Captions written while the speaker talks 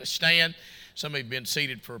Stand. Some of you have been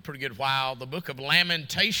seated for a pretty good while. The book of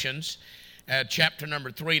Lamentations, chapter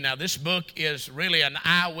number 3. Now, this book is really an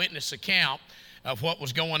eyewitness account of what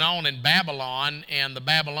was going on in Babylon and the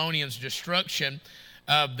Babylonians' destruction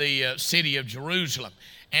of the city of Jerusalem.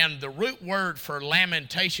 And the root word for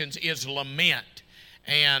Lamentations is lament.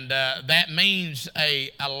 And that means a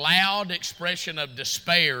loud expression of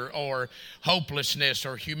despair or hopelessness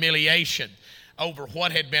or humiliation over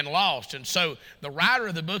what had been lost. And so the writer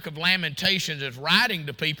of the book of Lamentations is writing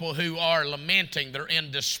to people who are lamenting. They're in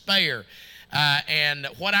despair. And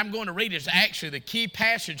what I'm going to read is actually the key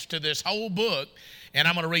passage to this whole book. And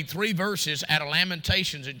I'm going to read 3 verses out of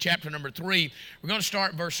Lamentations in chapter number 3. We're going to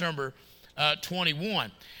start verse number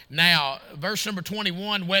 21. Now, verse number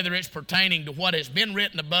 21, whether it's pertaining to what has been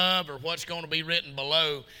written above or what's going to be written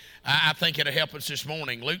below, I think it'll help us this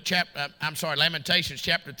morning. Lamentations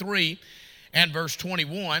chapter 3 and verse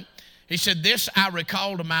 21. He said, "This I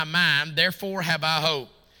recall to my mind, therefore have I hope.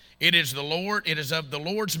 It is of the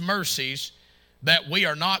Lord's mercies that we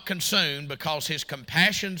are not consumed, because his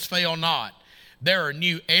compassions fail not. They are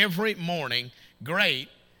new every morning. Great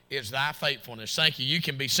is thy faithfulness." Thank you. You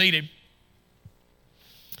can be seated.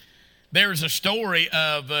 There's a story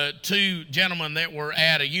of 2 gentlemen that were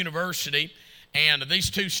at a university, and these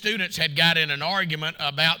 2 students had got in an argument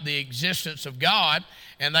about the existence of God,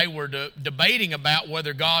 and they were debating about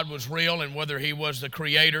whether God was real and whether he was the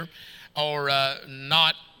creator or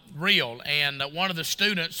not real. And one of the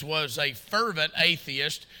students was a fervent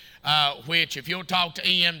atheist, which if you'll talk to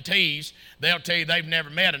EMTs, they'll tell you they've never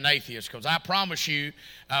met an atheist, because I promise you,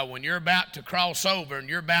 when you're about to cross over and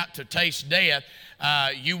you're about to taste death,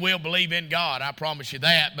 you will believe in God. I promise you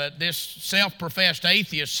that. But this self-professed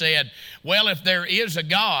atheist said, well, if there is a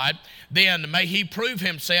God, then may he prove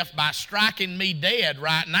himself by striking me dead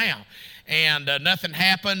right now. And nothing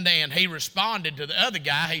happened, and he responded to the other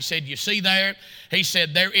guy. He said, "You see there?" He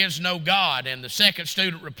said, "There is no God." And the second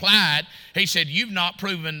student replied, he said, "You've not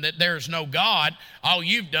proven that there is no God. All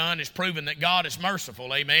you've done is proven that God is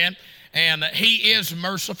merciful." Amen. And he is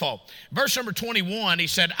merciful. Verse number 21, he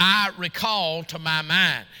said, "I recall to my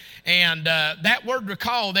mind." And that word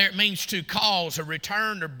recall there, it means to cause or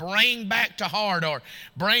return or bring back to heart or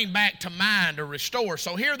bring back to mind or restore.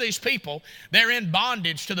 So here are these people, they're in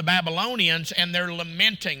bondage to the Babylonians, and they're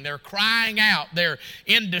lamenting, they're crying out, they're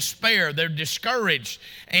in despair, they're discouraged,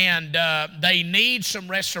 and they need some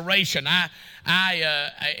restoration.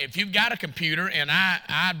 If you've got a computer, and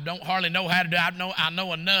I don't hardly know how to do it, I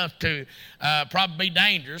know enough to probably be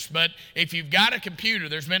dangerous, but if you've got a computer,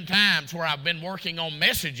 there's been times where I've been working on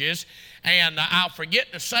messages, and I'll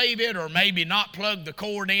forget to save it or maybe not plug the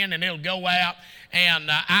cord in, and it'll go out.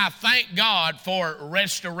 And I thank God for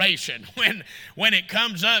restoration. When it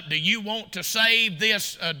comes up, do you want to save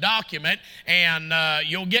this document? And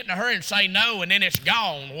you'll get in a hurry and say no, and then it's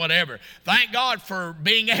gone, whatever. Thank God for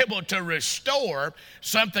being able to restore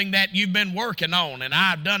something that you've been working on. And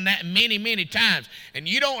I've done that many, many times. And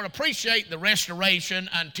you don't appreciate the restoration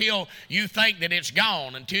until you think that it's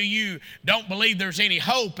gone, until you don't believe there's any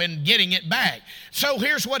hope in getting it back. So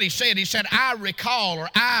here's what he said. He said, "I recall," or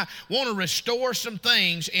 "I want to restore some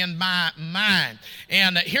things in my mind."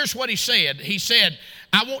 And here's what he said. He said,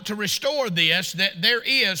 "I want to restore this, that there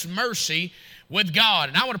is mercy with God."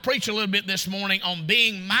 And I want to preach a little bit this morning on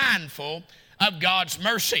being mindful of God's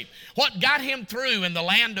mercy. What got him through in the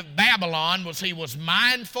land of Babylon was he was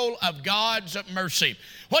mindful of God's mercy.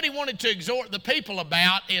 What he wanted to exhort the people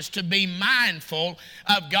about is to be mindful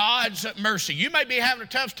of God's mercy. You may be having a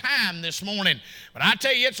tough time this morning, but I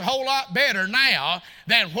tell you, it's a whole lot better now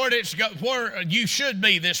than where you should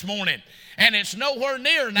be this morning. And it's nowhere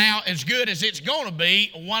near now as good as it's going to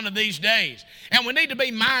be one of these days. And we need to be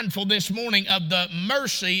mindful this morning of the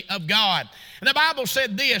mercy of God. And the Bible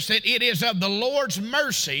said this, that it is of the Lord's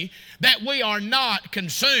mercy that we are not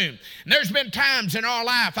consumed. And there's been times in our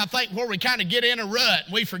life, I think, where we kind of get in a rut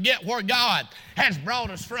and we forget where God has brought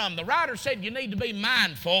us from. The writer said you need to be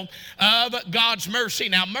mindful of God's mercy.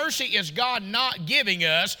 Now, mercy is God not giving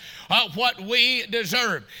us what we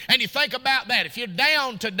deserve. And you think about that. If you're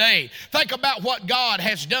down today, think about what God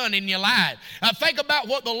has done in your life. Think about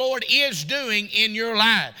what the Lord is doing in your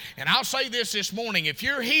life. And I'll say this morning, if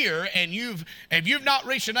you're here and if you've not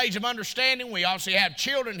reached an age of understanding, we obviously have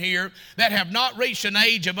children here here that have not reached an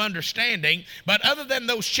age of understanding, but other than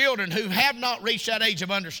those children who have not reached that age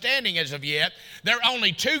of understanding as of yet, there are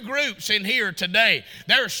only two groups in here today.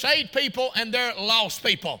 There are saved people and there are lost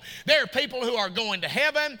people. There are people who are going to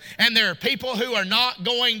heaven and there are people who are not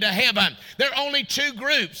going to heaven. There are only two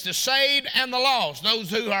groups, the saved and the lost. Those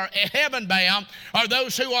who are heaven bound are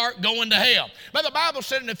those who are going to hell. But the Bible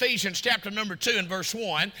said in Ephesians chapter number 2 and verse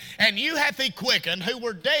 1, and you hath he quickened who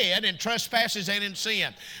were dead in trespasses and in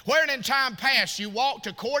sin, wherein in time past you walked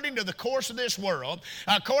according to the course of this world,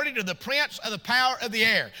 according to the prince of the power of the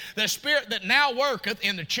air, the spirit that now worketh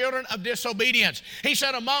in the children of disobedience. He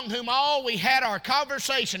said, among whom all we had our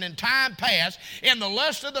conversation in time past in the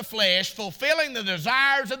lust of the flesh, fulfilling the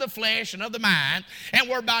desires of the flesh and of the mind, and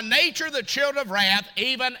were by nature the children of wrath,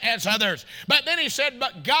 even as others. But then he said,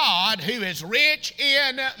 but God, who is rich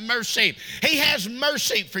in mercy. He has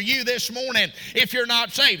mercy for you this morning if you're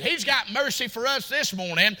not saved. He's got mercy for us this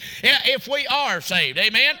morning if we are saved.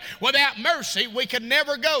 Amen? Without mercy, we could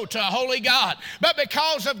never go to a holy God. But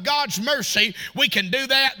because of God's mercy, we can do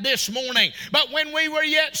that this morning. But when we were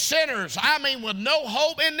yet sinners, with no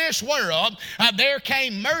hope in this world, there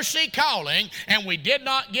came mercy calling, and we did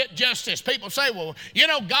not get justice. People say, well,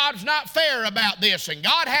 God's not fair about this, and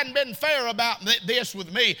God hadn't been fair about this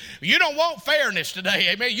with me. You don't want fairness today,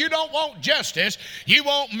 amen? You don't want justice, you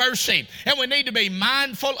want mercy. And we need to be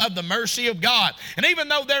mindful of the mercy of God. And even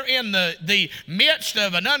though they're in the midst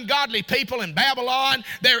of an ungodly people in Babylon,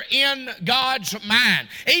 they're in God's mind.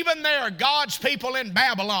 Even there are God's people in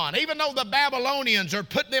Babylon. Even though the Babylonians are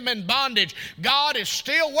putting them in bondage, God is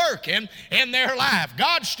still working in their life.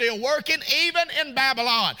 God's still working even in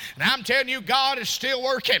Babylon. And I'm telling you, God is still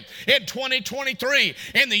working. In 2023,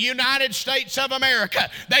 in the United States of America,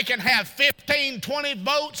 they can have 15, 20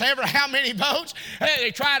 votes, ever how many votes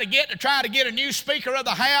they try to get a new Speaker of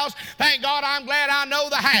the House. Thank God, I'm glad I know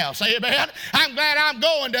the House, amen? I'm glad I'm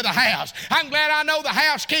going to the House. I'm glad I know the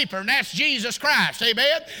housekeeper, and that's Jesus Christ,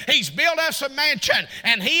 amen? He's built us a mansion,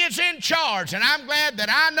 and He is in charge, and I'm glad that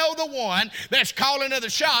I know the one that's calling the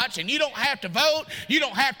shots, and you don't have to vote. You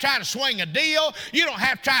don't have to try to swing a deal. You don't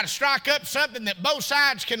have to try to strike up something that both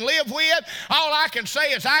sides can live with. All I can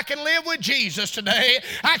say is I can live with Jesus today.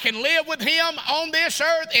 I can live with Him on this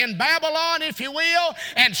earth in Babylon, if you will,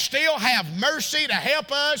 and still have mercy to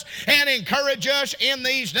help us and encourage us in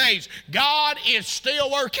these days. God is still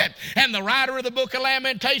working. And the writer of the book of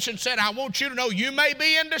Lamentations said, I want you to know you may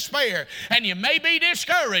be in despair and you may be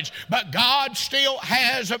discouraged, but God still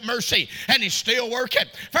has mercy and He's still working.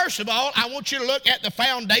 First of all, I want you to look at the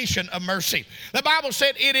foundation of mercy. The Bible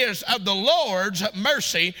said it is of the Lord's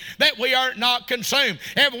mercy that we are not consumed.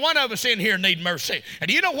 Every one of us in here need mercy. And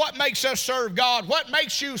do you know what makes us serve God? What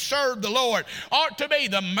makes you serve the Lord ought to be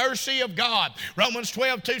the mercy of God. Romans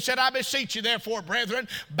 12:2 said, I beseech you therefore, brethren,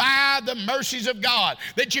 by the mercies of God,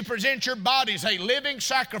 that you present your bodies a living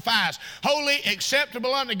sacrifice, holy,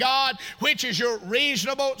 acceptable unto God, which is your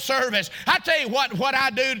reasonable service. I tell you what I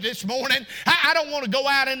do this morning. I don't want to go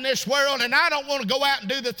out in this world, and I don't want to go out and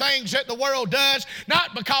do the things that the world does,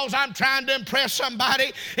 not because I'm trying to impress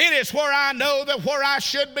somebody. It is where I know that where I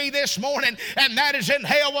should be this morning, and that is in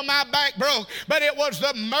hell with my back broke. But it was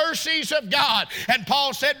the mercies of God. And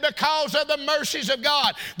Paul said, because of the mercies of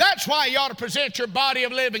God, that's why you ought to present your body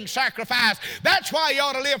of living sacrifice. That's why you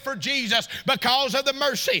ought to live for Jesus, because of the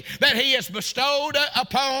mercy that He has bestowed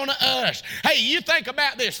upon us. Hey, you think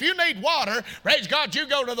about this. If you need water, praise God, you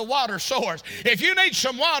go to the water source. If you need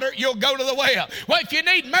some water, you'll go to the well. Well, if you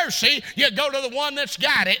need mercy, you go to the one that's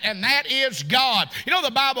got it, and that is God. You know,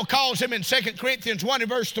 the Bible calls Him in 2 Corinthians 1 and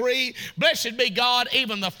verse 3, blessed be God,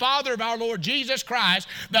 even the Father of our Lord Jesus Christ,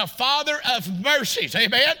 the Father of mercies.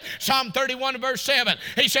 Amen? Psalm 31 and verse 7.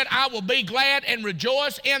 He said, I will be glad and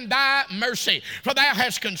rejoice in thy mercy, for thou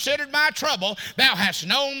hast considered my trouble. Thou hast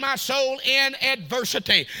known my soul in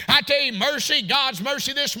adversity. I tell you, mercy, God's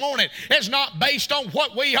mercy this morning is not based on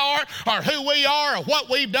what we are or who we are or what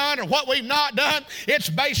we've done or what we've not done. It's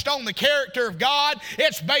based on the character of God.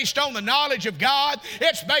 It's based on the knowledge of God.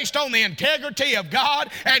 It's based on the integrity of God.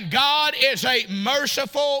 And God is a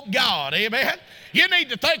merciful God. Amen? You need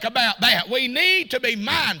to think about that. We need to be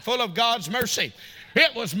mindful of God's mercy.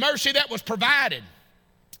 It was mercy that was provided.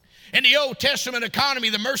 In the Old Testament economy,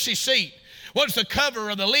 the mercy seat was the cover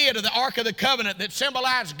or the lid of the Ark of the Covenant that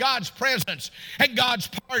symbolized God's presence and God's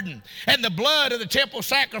pardon. And the blood of the temple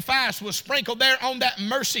sacrifice was sprinkled there on that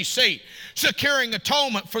mercy seat, securing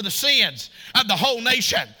atonement for the sins of the whole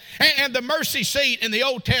nation. And the mercy seat in the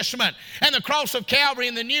Old Testament and the cross of Calvary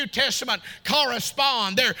in the New Testament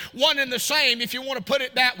correspond. They're one and the same, if you want to put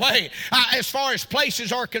it that way. As far as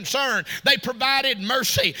places are concerned, they provided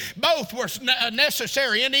mercy. Both were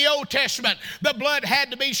necessary. In the Old Testament, the blood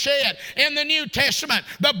had to be shed. In the New Testament,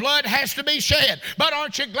 the blood has to be shed. But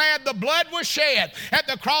aren't you glad the blood was shed at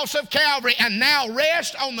the cross of Calvary and now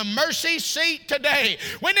rests on the mercy seat today?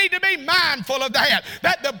 We need to be mindful of that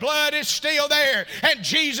the blood is still there and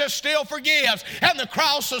Jesus still forgives and the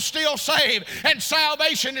cross is still saved and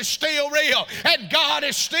salvation is still real and God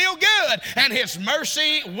is still good and His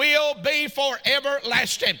mercy will be for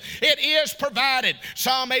everlasting. It is provided.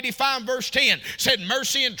 Psalm 85 verse 10 said,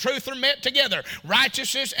 mercy and truth are met together.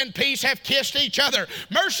 Righteousness and peace have kissed each other.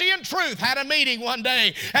 Mercy and truth had a meeting one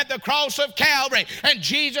day at the cross of Calvary, and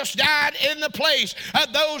Jesus died in the place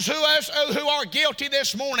of those who are guilty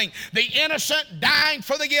this morning, the innocent dying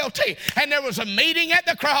for the guilty. And there was a meeting at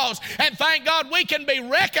the cross, and thank God we can be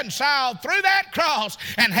reconciled through that cross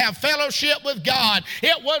and have fellowship with God.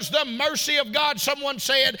 It was the mercy of God, someone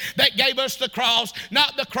said, that gave us the cross,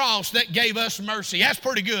 not the cross that gave us mercy. That's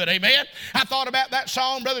pretty good, amen? I thought about that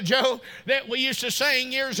song, Brother Joe, that we used to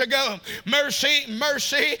sing years ago. Mercy,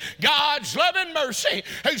 mercy, God's loving mercy,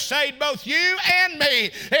 who saved both you and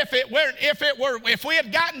me. If we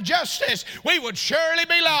had gotten justice, we would surely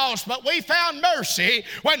be lost, but we found mercy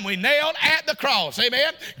when we nailed at the cross,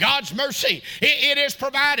 amen? God's mercy, it is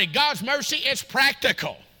provided. God's mercy is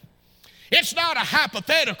practical. It's not a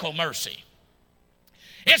hypothetical mercy.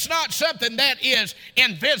 It's not something that is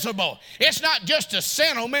invisible. It's not just a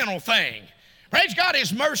sentimental thing. Praise God,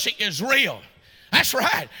 His mercy is real. That's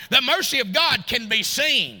right. The mercy of God can be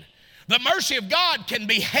seen. The mercy of God can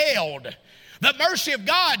be held. The mercy of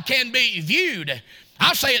God can be viewed.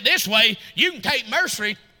 I'll say it this way, you can take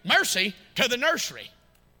mercy to the nursery.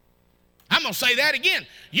 I'm going to say that again.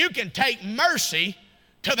 You can take mercy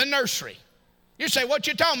to the nursery. You say, what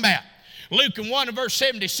you talking about? Luke 1 and verse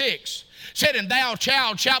 76 said, and thou,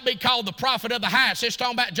 child, shalt be called the prophet of the highest. It's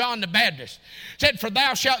talking about John the Baptist. Said, for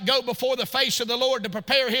thou shalt go before the face of the Lord to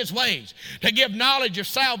prepare His ways, to give knowledge of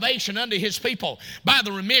salvation unto His people by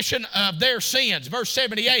the remission of their sins. Verse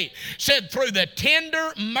 78 said, through the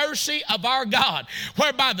tender mercy of our God,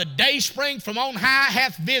 whereby the dayspring from on high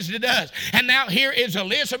hath visited us. And now here is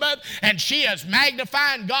Elizabeth, and she is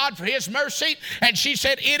magnifying God for His mercy. And she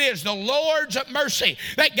said, it is the Lord's mercy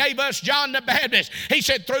that gave us John the Baptist. He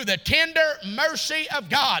said, through the tender mercy of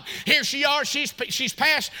God. Here she are, she's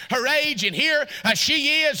past her age, and here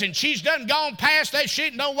she is, and she's done gone past that.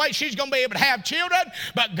 No way she's going to be able to have children,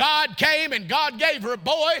 but God came and God gave her a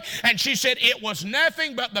boy, and she said it was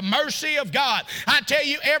nothing but the mercy of God. I tell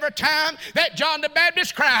you, every time that John the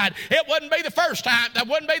Baptist cried, it wouldn't be the first time, that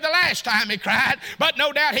wouldn't be the last time he cried, but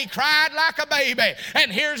no doubt he cried like a baby.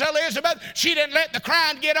 And here's Elizabeth, she didn't let the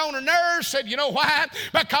crying get on her nerves. Said, you know why?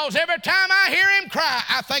 Because every time I hear him cry,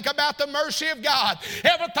 I think about the mercy of God.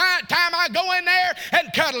 Every time I go in there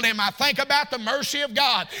and cuddle him, I think about the mercy of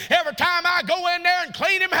God. Every time I go in there and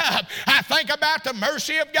clean him up, I think about the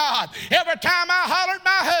mercy of God. Every time I holler at my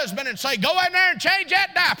husband and say, go in there and change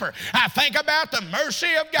that diaper, I think about the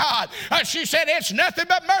mercy of God. She said, it's nothing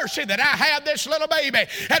but mercy that I have this little baby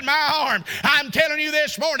at my arm. I'm telling you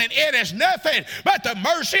this morning, it is nothing but the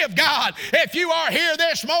mercy of God. If you are here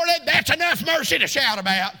this morning, that's enough mercy to shout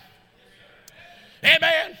about.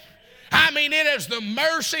 Amen. I mean, it is the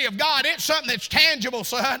mercy of God. It's something that's tangible,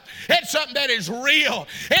 son. It's something that is real.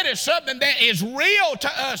 It is something that is real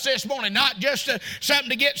to us this morning, not just something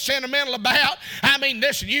to get sentimental about. I mean,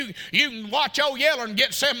 listen, you can watch old Yeller and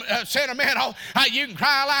get sentimental. You can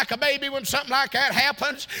cry like a baby when something like that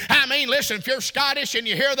happens. I mean, listen, if you're Scottish and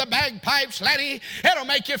you hear the bagpipes, laddie, it'll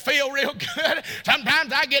make you feel real good.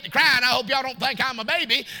 Sometimes I get to crying. I hope y'all don't think I'm a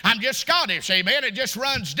baby. I'm just Scottish, amen. It just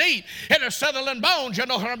runs deep in the Sutherland bones. You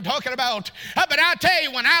know what I'm talking about. But I tell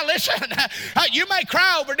you, when I listen, you may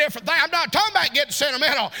cry over different things. I'm not talking about getting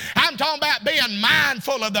sentimental. I'm talking about being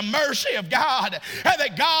mindful of the mercy of God,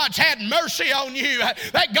 that God's had mercy on you,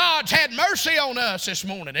 that God's had mercy on us this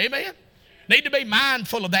morning. Amen? Need to be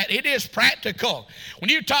mindful of that. It is practical. When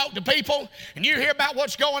you talk to people and you hear about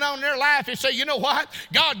what's going on in their life, you say, you know what?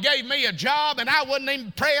 God gave me a job and I wasn't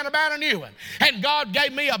even praying about a new one. And God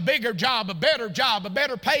gave me a bigger job, a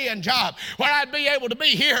better paying job where I'd be able to be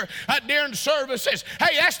here during the services.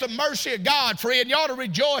 Hey, that's the mercy of God, friend. You ought to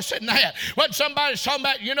rejoice in that. When somebody's talking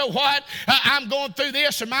about, you know what? I'm going through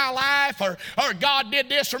this in my life, or God did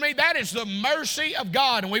this for me. That is the mercy of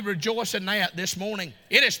God, and we rejoice in that this morning.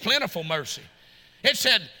 It is plentiful mercy. It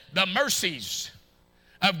said the mercies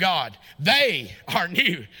of God, they are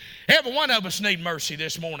new. Every one of us need mercy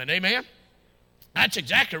this morning, amen? That's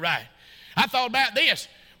exactly right. I thought about this.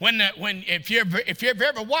 If you've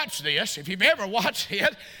ever watched this,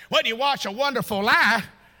 when you watch A Wonderful Lie,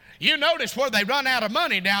 you notice where they run out of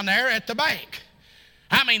money down there at the bank.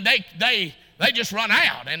 I mean, they just run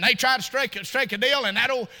out, and they try to strike a deal, and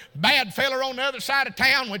that old bad fella on the other side of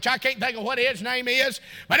town, which I can't think of what his name is,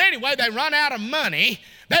 but anyway, they run out of money.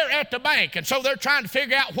 They're at the bank, and so they're trying to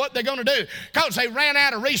figure out what they're going to do because they ran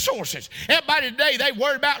out of resources. Everybody today, they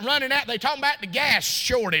worried about running out. They talking about the gas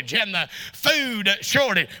shortage and the food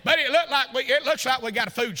shortage, but it looks like we got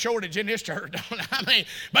a food shortage in this church, don't it? I mean,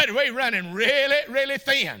 but we're running really, really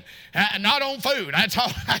thin, not on food. That's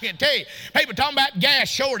all I can tell you. People talking about gas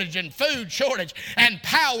shortage and food shortage and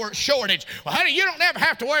power shortage. Well, honey, you don't ever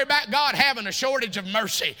have to worry about God having a shortage of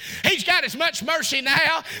mercy. He's got as much mercy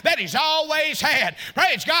now that He's always had.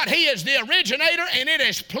 Praise God, He is the originator, and it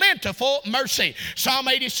is plentiful mercy. Psalm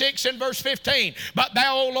 86 and verse 15. But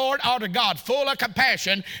thou, O Lord, art a God full of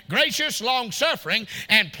compassion, gracious, long-suffering,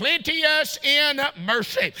 and plenteous in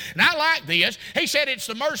mercy. And I like this. He said it's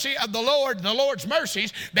the mercy of the Lord's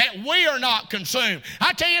mercies, that we are not consumed.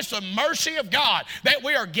 I tell you, it's the mercy of God that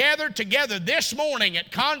we are gathered together this morning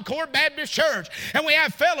at Concord Baptist Church, and we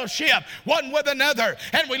have fellowship one with another,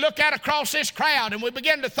 and we look out across this crowd, and we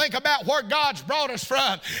begin to think about where God's brought us from.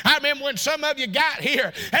 I remember when some of you got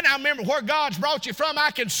here, and I remember where God's brought you from.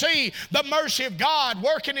 I can see the mercy of God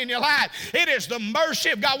working in your life. It is the mercy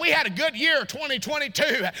of God. We had a good year, 2022,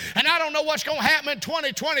 and I don't know what's going to happen in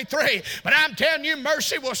 2023, but I'm telling you,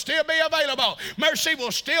 mercy will still be available. Mercy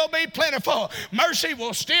will still be plentiful. Mercy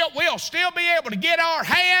will still be able to get our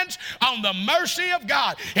hands on the mercy of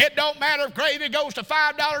God. It don't matter if gravy goes to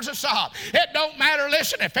 $5 a sop. It don't matter,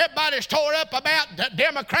 listen, if everybody's tore up about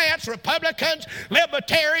Democrats, Republicans,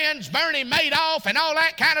 Libertarians, Bernie Madoff, and all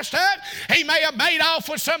that kind of stuff. He may have made off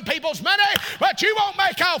with some people's money, but you won't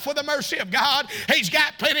make off with the mercy of God. He's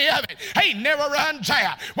got plenty of it. He never runs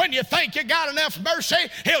out. When you think you got enough mercy,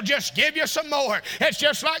 He'll just give you some more. It's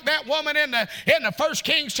just like that woman in the 1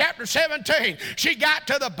 Kings chapter 17. She got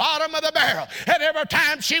to the bottom of the barrel, and every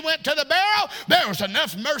time she went to the barrel, there was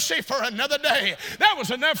enough mercy for another day. There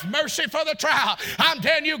was enough mercy for the trial. I'm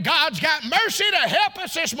telling you, God's got mercy to help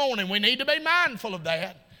us this morning. We need to be mindful of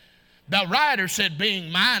that. The writer said,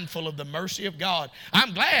 being mindful of the mercy of God.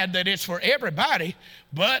 I'm glad that it's for everybody,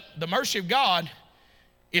 but the mercy of God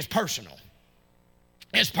is personal.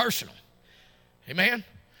 It's personal. Amen?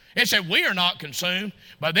 It said, we are not consumed.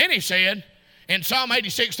 But then he said in Psalm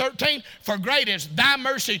 86:13, for great is thy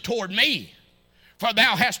mercy toward me, for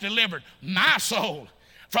thou hast delivered my soul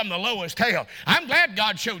from the lowest hell. I'm glad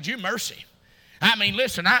God showed you mercy. I mean,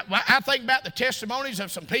 listen, I think about the testimonies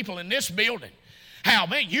of some people in this building. How,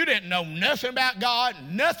 man, you didn't know nothing about God,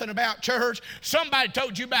 nothing about church. Somebody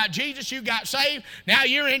told you about Jesus, you got saved. Now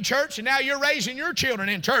you're in church, and now you're raising your children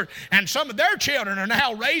in church. And some of their children are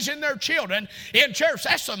now raising their children in church.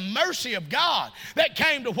 That's the mercy of God that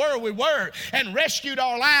came to where we were and rescued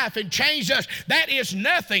our life and changed us. That is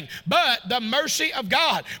nothing but the mercy of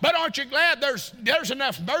God. But aren't you glad there's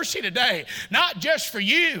enough mercy today? Not just for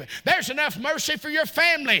you. There's enough mercy for your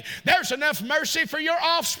family. There's enough mercy for your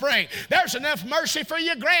offspring. There's enough mercy for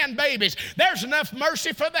your grandbabies. There's enough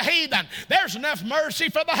mercy for the heathen. There's enough mercy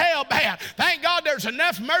for the hell-bound. Thank God there's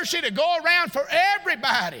enough mercy to go around for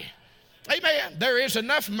everybody. Amen. There is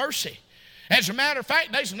enough mercy. As a matter of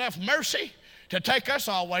fact, there's enough mercy to take us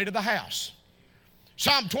all the way to the house.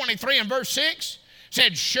 Psalm 23 and verse 6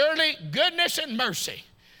 said, surely goodness and mercy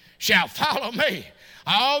shall follow me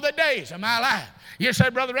all the days of my life. You say,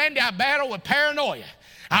 Brother Randy, I battle with paranoia.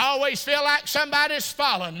 I always feel like somebody's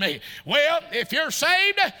following me. Well, if you're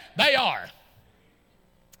saved, they are.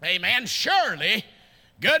 Amen. Surely,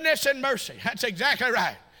 goodness and mercy. That's exactly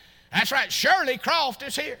right. That's right. Surely, Croft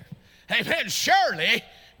is here. Amen. Surely,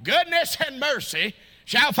 goodness and mercy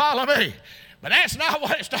shall follow me. But that's not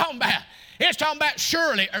what it's talking about. It's talking about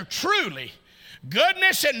surely or truly,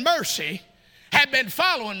 goodness and mercy have been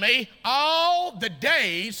following me all the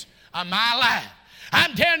days of my life.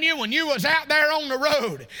 I'm telling you, when you was out there on the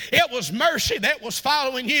road, it was mercy that was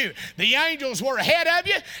following you. The angels were ahead of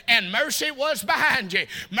you, and mercy was behind you.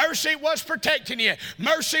 Mercy was protecting you.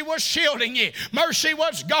 Mercy was shielding you. Mercy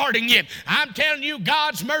was guarding you. I'm telling you,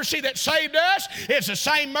 God's mercy that saved us is the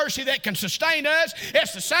same mercy that can sustain us.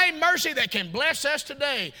 It's the same mercy that can bless us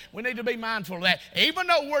today. We need to be mindful of that. Even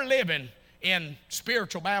though we're living in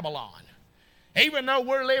spiritual Babylon, even though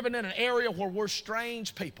we're living in an area where we're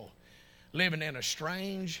strange people, living in a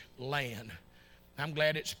strange land, I'm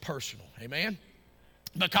glad it's personal. Amen?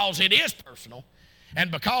 Because it is personal, and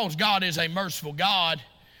because God is a merciful God,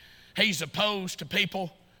 He's opposed to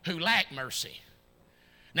people who lack mercy.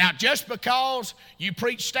 Now, just because you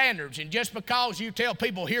preach standards and just because you tell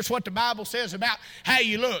people, here's what the Bible says about how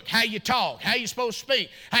you look, how you talk, how you're supposed to speak,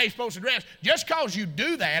 how you're supposed to dress, just because you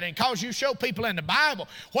do that and because you show people in the Bible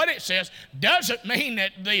what it says doesn't mean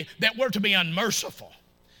that we're to be unmerciful.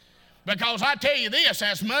 Because I tell you this,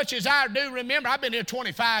 as much as I do remember, I've been here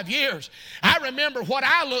 25 years, I remember what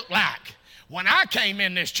I looked like when I came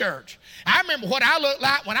in this church. I remember what I looked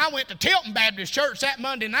like when I went to Tilton Baptist Church that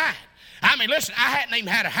Monday night. I mean, listen, I hadn't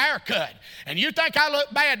even had a haircut. And you think I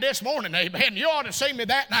look bad this morning, amen. You ought to see me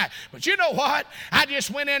that night. But you know what? I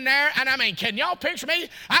just went in there, and I mean, can y'all picture me?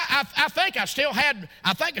 I think I still had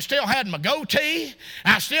my goatee.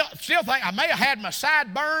 I still think I may have had my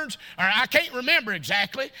sideburns, or I can't remember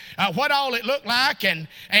exactly what all it looked like. And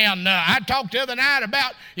I talked the other night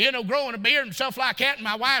about, growing a beard and stuff like that. And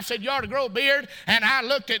my wife said, you ought to grow a beard. And I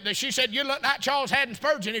looked at she said, you look like Charles Haddon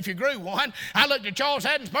Spurgeon if you grew one. I looked at Charles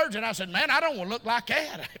Haddon Spurgeon, I said, man, I don't want to look like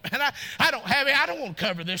that. Man, I don't want to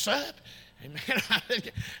cover this up. Amen.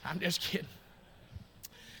 I'm just kidding.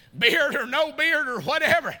 Beard or no beard or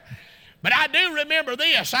whatever. But I do remember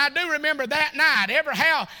this. I do remember that night,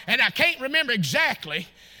 and I can't remember exactly,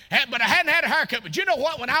 but I hadn't had a haircut. But you know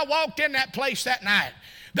what? When I walked in that place that night,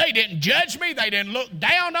 they didn't judge me. They didn't look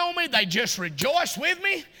down on me. They just rejoiced with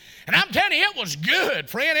me. And I'm telling you, it was good,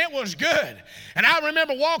 friend. It was good. And I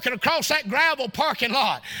remember walking across that gravel parking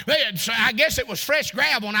lot. I guess it was fresh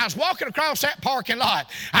gravel, and I was walking across that parking lot.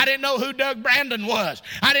 I didn't know who Doug Brandon was.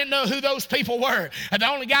 I didn't know who those people were. And the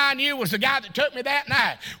only guy I knew was the guy that took me that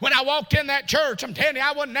night. When I walked in that church, I'm telling you,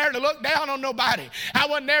 I wasn't there to look down on nobody. I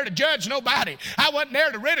wasn't there to judge nobody. I wasn't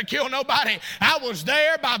there to ridicule nobody. I was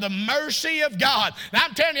there by the mercy of God. And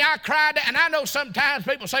I'm telling you, I cried. And I know sometimes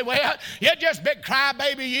people say, well, you're just big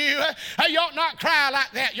crybaby, you. You ought not cry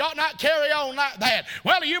like that. You ought not carry on like that.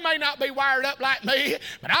 Well, you may not be wired up like me,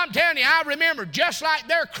 but I'm telling you, I remember just like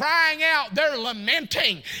they're crying out, they're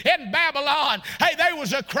lamenting in Babylon. Hey, there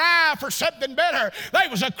was a cry for something better. There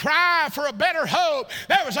was a cry for a better hope.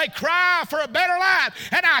 There was a cry for a better life.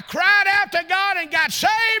 And I cried out to God and got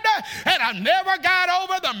saved, and I never got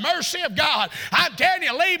over the mercy of God. I'm telling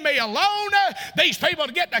you, leave me alone. These people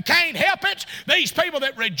that can't help it, these people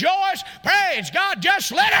that rejoice, praise God,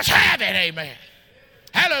 just let us have it, amen.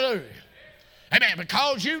 Hallelujah. Amen.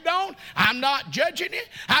 Because you don't, I'm not judging you.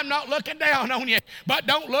 I'm not looking down on you. But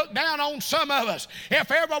don't look down on some of us. If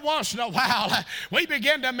every once in a while we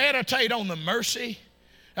begin to meditate on the mercy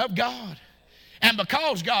of God. And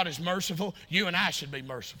because God is merciful, you and I should be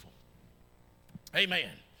merciful. Amen.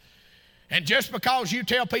 And just because you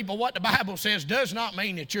tell people what the Bible says does not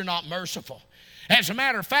mean that you're not merciful. As a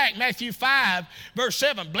matter of fact, Matthew 5, verse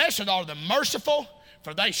 7, blessed are the merciful,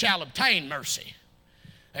 for they shall obtain mercy.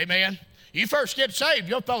 Amen. You first get saved,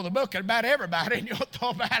 you'll throw the book at about everybody, and you'll throw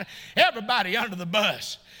about everybody under the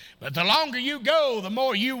bus. But the longer you go, the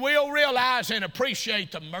more you will realize and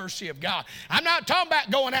appreciate the mercy of God. I'm not talking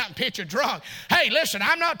about going out and pitching drunk. Hey, listen,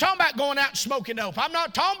 I'm not talking about going out and smoking dope. I'm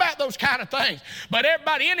not talking about those kind of things. But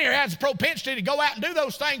everybody in here has a propensity to go out and do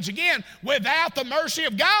those things again without the mercy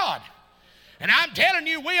of God. And I'm telling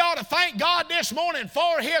you, we ought to thank God this morning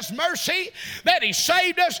for His mercy, that He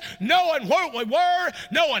saved us knowing where we were,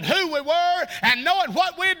 knowing who we were, and knowing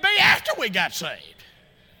what we'd be after we got saved.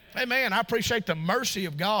 Amen. I appreciate the mercy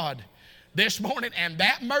of God this morning, and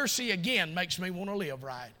that mercy again makes me want to live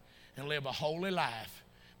right and live a holy life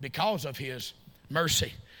because of His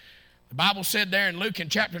mercy. The Bible said there in Luke in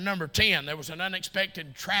chapter number 10, there was an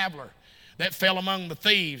unexpected traveler that fell among the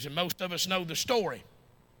thieves, and most of us know the story.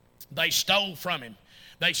 They stole from him.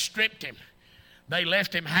 They stripped him. They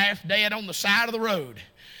left him half dead on the side of the road.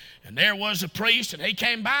 And there was a priest, and he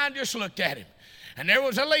came by and just looked at him. And there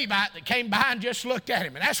was a Levite that came by and just looked at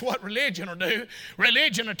him. And that's what religion will do.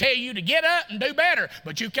 Religion will tell you to get up and do better,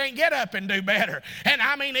 but you can't get up and do better. And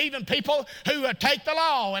I mean, even people who take the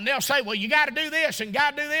law and they'll say, well, you got to do this and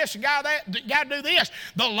got to do this and got to do this.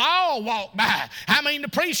 The law walked by. I mean, the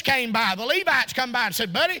priest came by. The Levites come by and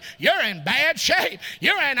said, buddy, you're in bad shape.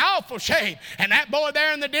 You're in awful shape. And that boy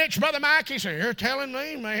there in the ditch, Brother Mike, he said, you're telling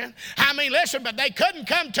me, man. I mean, listen, but they couldn't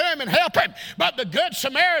come to him and help him. But the Good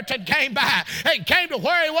Samaritan came by and came to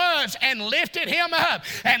where he was and lifted him up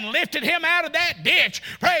and lifted him out of that ditch.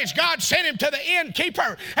 Praise God, sent him to the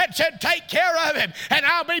innkeeper and said, take care of him, and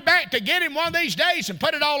I'll be back to get him one of these days and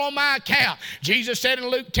put it all on my account. Jesus said in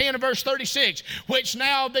Luke 10 and verse 36, which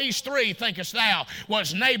now of these three thinkest thou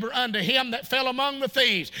was neighbor unto him that fell among the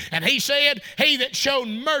thieves? And he said, he that showed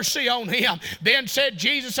mercy on him. Then said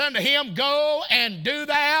Jesus unto him, go and do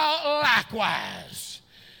thou likewise.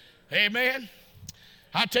 Amen.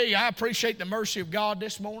 I tell you, I appreciate the mercy of God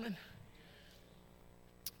this morning.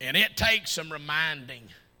 And it takes some reminding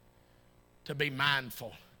to be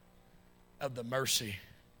mindful of the mercy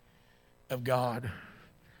of God.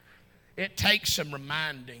 It takes some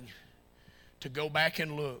reminding to go back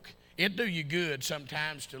and look. It'd do you good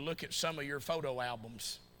sometimes to look at some of your photo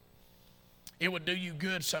albums. It would do you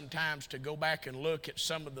good sometimes to go back and look at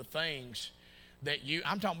some of the things that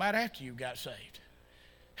I'm talking about after you got saved.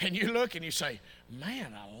 And you look and you say,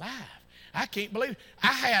 man alive, I can't believe it. I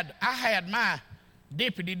had my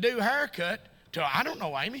dippity-doo haircut till, I don't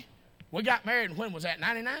know, Amy. We got married, when was that,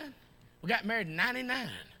 99? We got married in 99.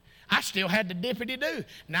 I still had the dippity-doo.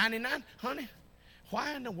 99, honey,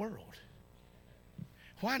 why in the world?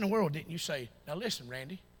 Why in the world didn't you say, now listen,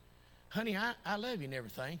 Randy, honey, I love you and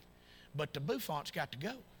everything, but the bouffante's got to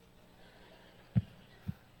go.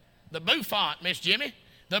 The bouffant, Miss Jimmy,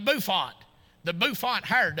 the bouffant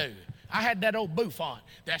hairdo. I had that old bouffant.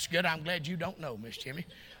 That's good. I'm glad you don't know, Miss Jimmy.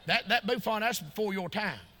 That bouffant, that's before your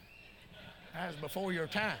time. That was before your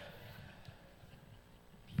time.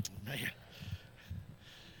 Man.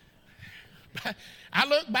 I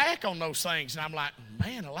look back on those things and I'm like,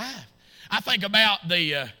 man alive. I think about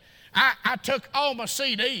I took all my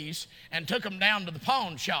CDs and took them down to the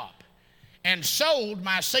pawn shop and sold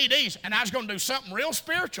my CDs, and I was going to do something real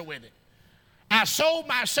spiritual with it. I sold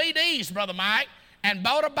my CDs, Brother Mike, and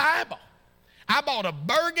bought a Bible. I bought a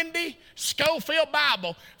burgundy Schofield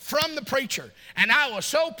Bible from the preacher, and I was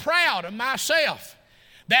so proud of myself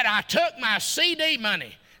that I took my CD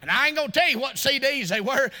money, and I ain't going to tell you what CDs they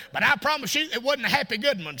were, but I promise you it wasn't the Happy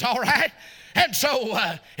Good ones, all right? And so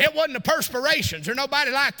it wasn't the Perspirations or nobody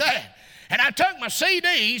like that. And I took my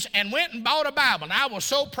CDs and went and bought a Bible, and I was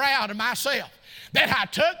so proud of myself that I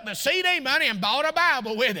took the CD money and bought a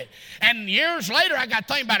Bible with it. And years later, I got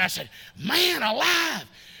thinking about it. I said, man alive,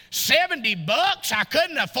 $70. I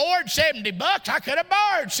couldn't afford $70. I could have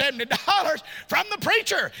borrowed $70 from the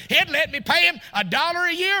preacher. He'd let me pay him $1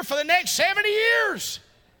 a year for the next 70 years.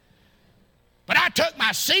 But I took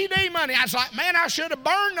my CD money. I was like, man, I should have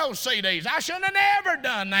burned those CDs. I shouldn't have never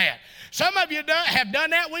done that. Some of you have done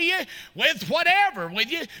that with you, with whatever,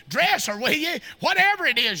 with your dress or with you, whatever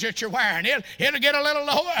it is that you're wearing. It'll get a little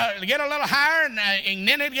lower, get a little higher, and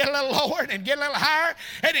then it'll get a little lower, and get a little higher,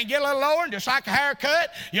 and then get a little lower, and just like a haircut,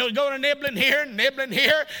 you'll go to nibbling here, and nibbling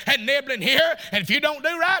here, and nibbling here, and if you don't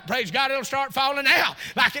do right, praise God, it'll start falling out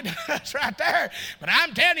like it does right there. But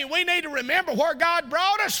I'm telling you, we need to remember where God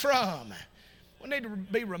brought us from. We need to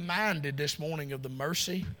be reminded this morning of the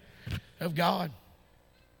mercy of God.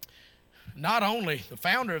 Not only the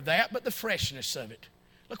founder of that, but the freshness of it.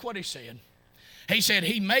 Look what he said. He said,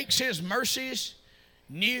 he makes his mercies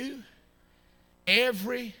new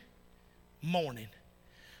every morning.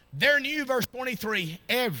 They're new, verse 23,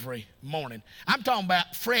 every morning. I'm talking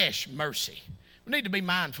about fresh mercy. We need to be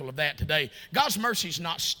mindful of that today. God's mercy is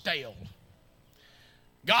not stale.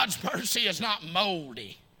 God's mercy is not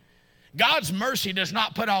moldy. God's mercy does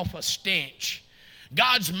not put off a stench.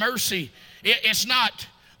 God's mercy, it's not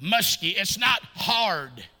musky. It's not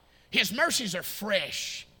hard. His mercies are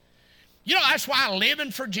fresh. You know, that's why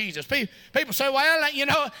living for Jesus. People say, well, you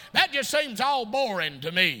know, that just seems all boring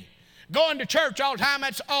to me. Going to church all the time,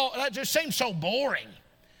 that just seems so boring.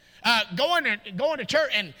 Going to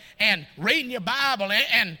church and reading your Bible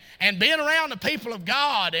and being around the people of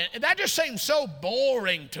God, that just seems so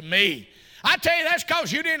boring to me. I tell you, that's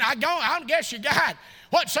because you didn't. I don't guess you got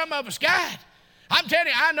what some of us got. I'm telling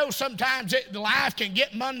you, I know sometimes the life can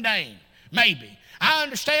get mundane, maybe. I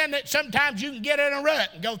understand that sometimes you can get in a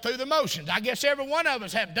rut and go through the motions. I guess every one of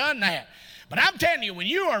us have done that. But I'm telling you, when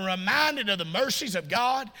you are reminded of the mercies of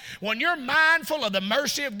God, when you're mindful of the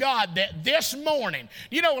mercy of God, that this morning,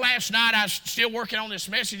 last night I was still working on this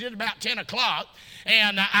message at about 10 o'clock,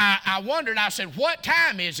 and I wondered, I said, what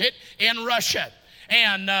time is it in Russia?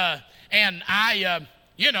 And I've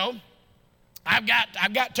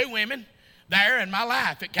got two women there in my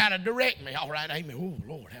life that kind of direct me. All right, amen. Oh,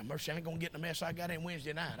 Lord, have mercy. I ain't going to get in the mess I got in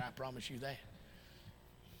Wednesday night. I promise you that.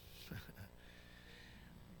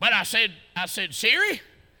 But I said, Siri,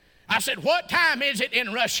 I said, what time is it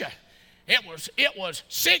in Russia? It was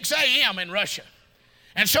 6 a.m. in Russia.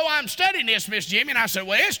 And so I'm studying this, Miss Jimmy, and I said,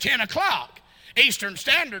 well, it's 10 o'clock Eastern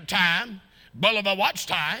Standard Time, Boulevard Watch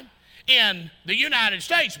Time, in the United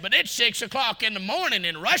States, but it's 6 o'clock in the morning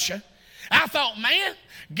in Russia. I thought, man,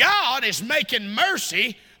 God is making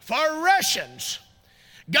mercy for Russians.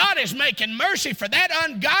 God is making mercy for that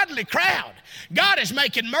ungodly crowd. God is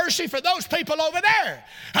making mercy for those people over there.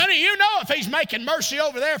 Honey, you know if he's making mercy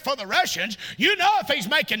over there for the Russians, you know if he's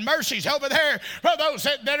making mercies over there for those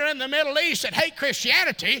that are in the Middle East that hate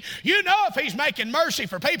Christianity, you know if he's making mercy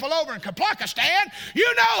for people over in Kazakhstan, you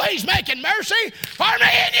know he's making mercy for me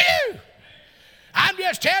and you. I'm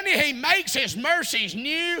just telling you, he makes his mercies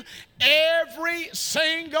new every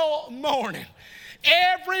single morning.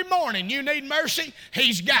 Every morning you need mercy,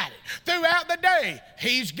 he's got it. Throughout the day,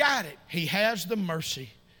 he's got it. He has the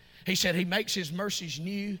mercy. He said he makes his mercies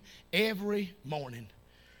new every morning.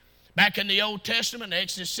 Back in the Old Testament,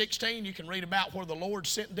 Exodus 16, you can read about where the Lord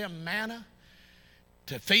sent them manna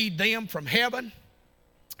to feed them from heaven.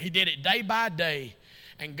 He did it day by day.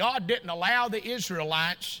 And God didn't allow the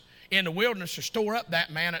Israelites in the wilderness to store up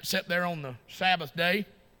that manna except there on the Sabbath day.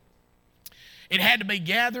 It had to be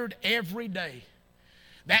gathered every day.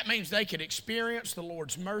 That means they could experience the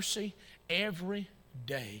Lord's mercy every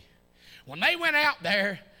day. When they went out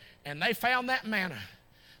there and they found that manna,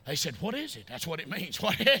 they said, what is it? That's what it means.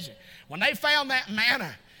 What is it? When they found that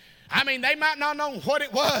manna, they might not know what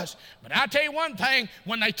it was, but I'll tell you one thing,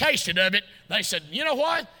 when they tasted of it, they said, you know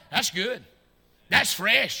what? That's good. That's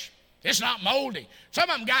fresh. It's not moldy. Some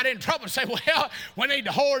of them got in trouble and said, well, we need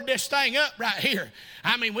to hoard this thing up right here.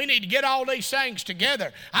 We need to get all these things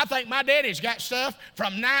together. I think my daddy's got stuff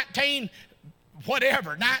from 1919.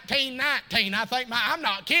 I'm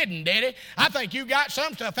not kidding, Daddy. I think you got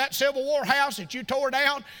some stuff. That Civil War house that you tore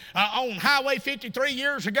down on Highway 53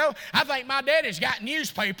 years ago, I think my daddy's got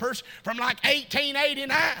newspapers from like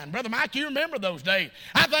 1889. Brother Mike, you remember those days.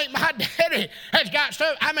 I think my daddy has got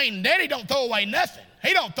stuff. Daddy don't throw away nothing.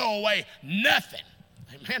 He don't throw away nothing.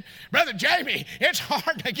 Amen. Brother Jamie, it's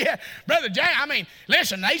hard to get. Brother Jamie,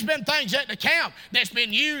 listen, there's been things at the camp that's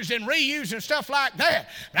been used and reused and stuff like that.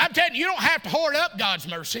 But I'm telling you, you don't have to hoard up God's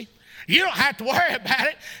mercy. You don't have to worry about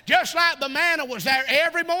it. Just like the manna was there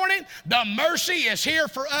every morning, the mercy is here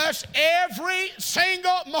for us every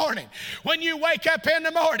single morning. When you wake up in the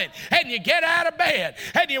morning and you get out of bed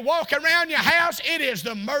and you walk around your house, it is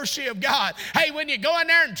the mercy of God. Hey, when you go in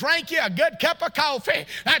there and drink you a good cup of coffee,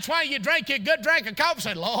 that's why you drink you a good drink of coffee.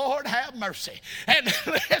 Say, Lord, have mercy. And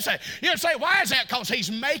listen, you say, why is that? Because he's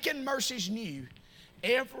making mercies new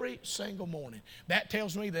every single morning. That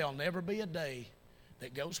tells me there'll never be a day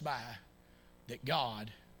that goes by that God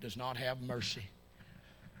does not have mercy.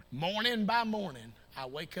 Morning by morning, I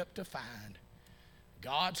wake up to find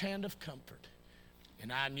God's hand of comfort,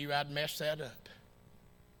 and I knew I'd mess that up,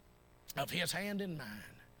 of his hand in mine.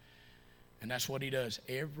 And that's what he does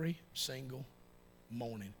every single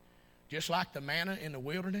morning. Just like the manna in the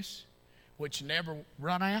wilderness, which never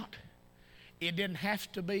run out, it didn't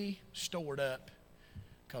have to be stored up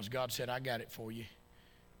because God said, I got it for you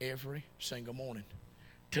every single morning.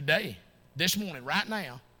 Today, this morning, right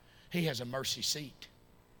now, he has a mercy seat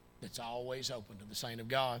that's always open to the saint of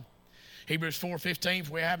God. Hebrews 4:15,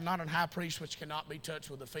 for we have not an high priest which cannot be touched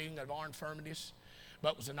with the feeling of our infirmities,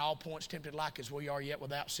 but was in all points tempted like as we are, yet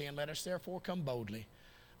without sin. Let us therefore come boldly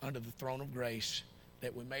unto the throne of grace,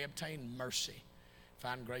 that we may obtain mercy,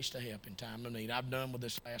 find grace to help in time of need. I've done with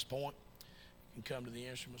this last point. You can come to the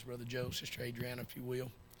instruments, Brother Joe, Sister Adriana, if you will.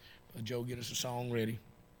 Brother Joe, get us a song ready.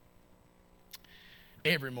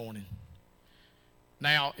 Every morning.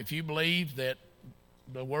 Now, if you believe that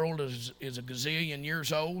the world is a gazillion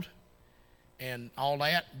years old and all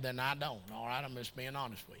that, then I don't. All right, I'm just being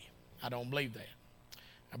honest with you. I don't believe that.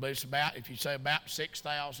 I believe it's about, if you say about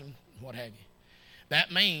 6,000, what have you.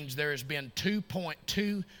 That means there has been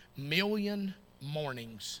 2.2 million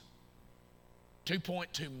mornings.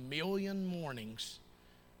 2.2 million mornings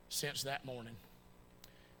since that morning.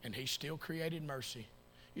 And he still created mercy.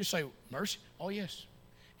 You say, mercy? Oh, yes.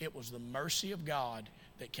 It was the mercy of God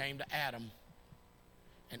that came to Adam.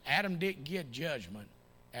 And Adam didn't get judgment.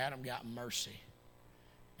 Adam got mercy.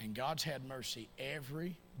 And God's had mercy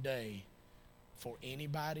every day for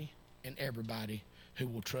anybody and everybody who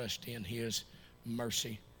will trust in his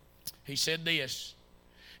mercy. He said this.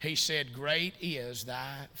 He said, great is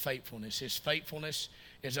thy faithfulness. His faithfulness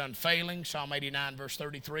is unfailing. Psalm 89, verse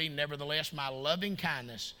 33, nevertheless, my loving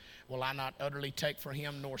kindness will I not utterly take from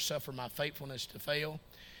him, nor suffer my faithfulness to fail.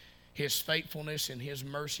 His faithfulness and his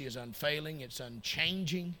mercy is unfailing. It's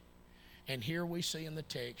unchanging. And here we see in the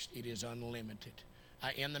text, it is unlimited.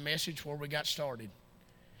 I end the message where we got started.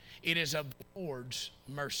 It is of the Lord's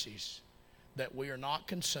mercies that we are not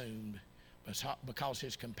consumed, because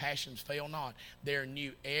his compassions fail not. They're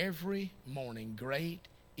new every morning. Great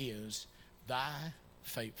is thy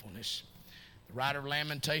faithfulness. The writer of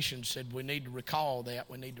Lamentations said we need to recall that.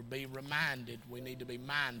 We need to be reminded. We need to be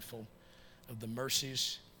mindful of the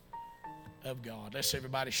mercies of God. Let's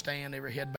everybody stand, every head